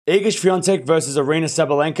Iga Swiatek versus Aryna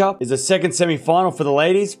Sabalenka is the second semi-final for the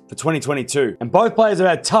ladies for 2022, and both players have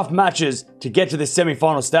had tough matches to get to this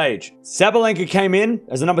semi-final stage. Sabalenka came in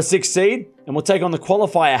as the number 6 seed and will take on the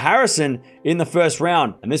qualifier Harrison in the first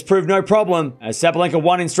round, and this proved no problem as Sabalenka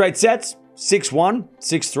won in straight sets, 6-1,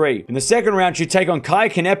 6-3. In the second round, she'd take on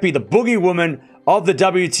Kaia Kanepi, the boogie woman of the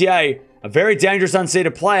WTA, a very dangerous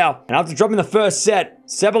unseeded player, and after dropping the first set,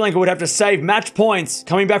 Sabalenka would have to save match points,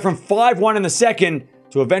 coming back from 5-1 in the second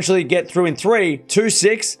to eventually get through in 3,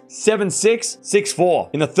 2-6, 7-6, 6-4.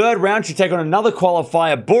 In the third round, she'd take on another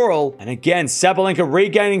qualifier, Burrell, and again, Sabalenka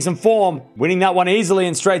regaining some form, winning that one easily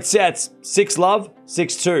in straight sets, 6-love,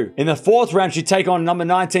 6-2. In the fourth round, she'd take on number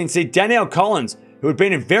 19 seed Danielle Collins, who had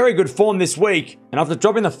been in very good form this week, and after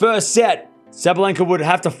dropping the first set, Sabalenka would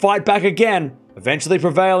have to fight back again, eventually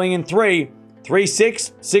prevailing in 3,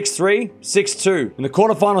 3-6, 6-3, 6-2. In the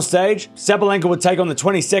quarterfinal stage, Sabalenka would take on the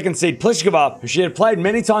 22nd seed Pliskova, who she had played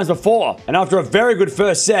many times before. And after a very good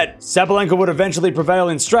first set, Sabalenka would eventually prevail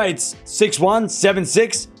in straights, 6-1,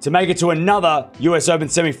 7-6, to make it to another US Open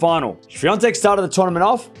semi-final. Swiatek started the tournament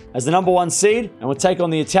off as the number 1 seed and would take on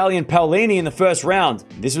the Italian Paolini in the first round.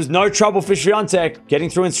 This was no trouble for Swiatek,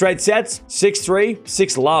 getting through in straight sets, 6-3,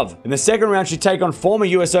 6-love. In the second round, she'd take on former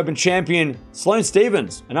US Open champion Sloane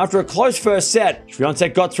Stephens, and after a close first set,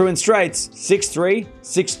 Swiatek got through in straights, 6-3,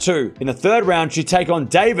 6-2. In the third round, she'd take on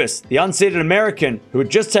Davis, the unseeded American, who had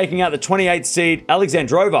just taken out the 28th seed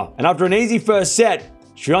Alexandrova, and after an easy first set,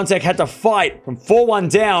 Swiatek had to fight from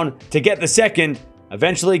 4-1 down to get the second,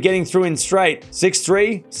 eventually getting through in straight,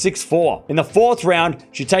 6-3, 6-4. In the fourth round,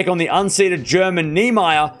 she'd take on the unseeded German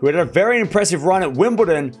Niemeyer, who had a very impressive run at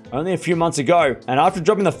Wimbledon only a few months ago. And after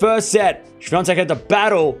dropping the first set, Swiatek had to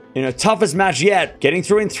battle in her toughest match yet, getting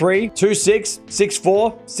through in 3, 2-6,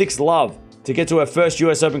 6-4, 6-love to get to her first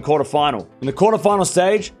US Open quarterfinal. In the quarterfinal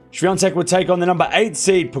stage, Swiatek would take on the number 8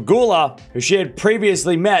 seed Pegula, who she had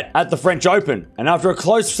previously met at the French Open. And after a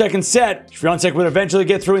close second set, Swiatek would eventually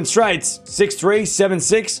get through in straights, 6-3,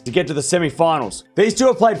 7-6, to get to the semi-finals. These two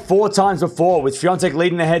have played 4 times before, with Swiatek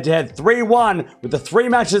leading the head-to-head 3-1 with the 3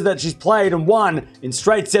 matches that she's played and won in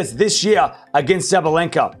straight sets this year against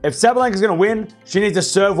Sabalenka. If Sabalenka's going to win, she needs to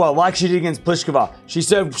serve well like she did against Pliskova. She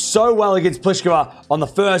served so well against Pliskova on the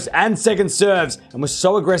first and second serves and was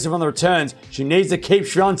so aggressive on the returns. She needs to keep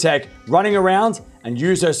Swiatek running around and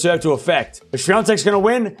use her serve to effect. If Swiatek's going to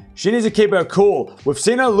win, she needs to keep her cool. We've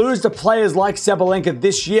seen her lose to players like Sabalenka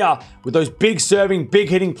this year with those big serving, big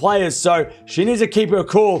hitting players, so she needs to keep her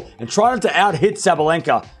cool and try not to out-hit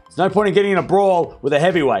Sabalenka. There's no point in getting in a brawl with a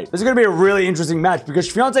heavyweight. This is going to be a really interesting match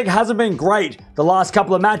because Swiatek hasn't been great the last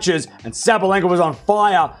couple of matches and Sabalenka was on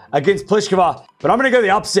fire against Pliskova. But I'm going to go the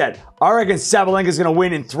upset. I reckon Sabalenka's going to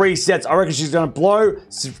win in 3 sets. I reckon she's going to blow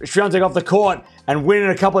Swiatek off the court and win in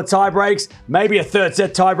a couple of tie breaks. Maybe a 3rd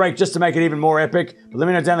set tie break just to make it even more epic. But let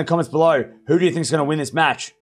me know down in the comments below, who do you think is going to win this match?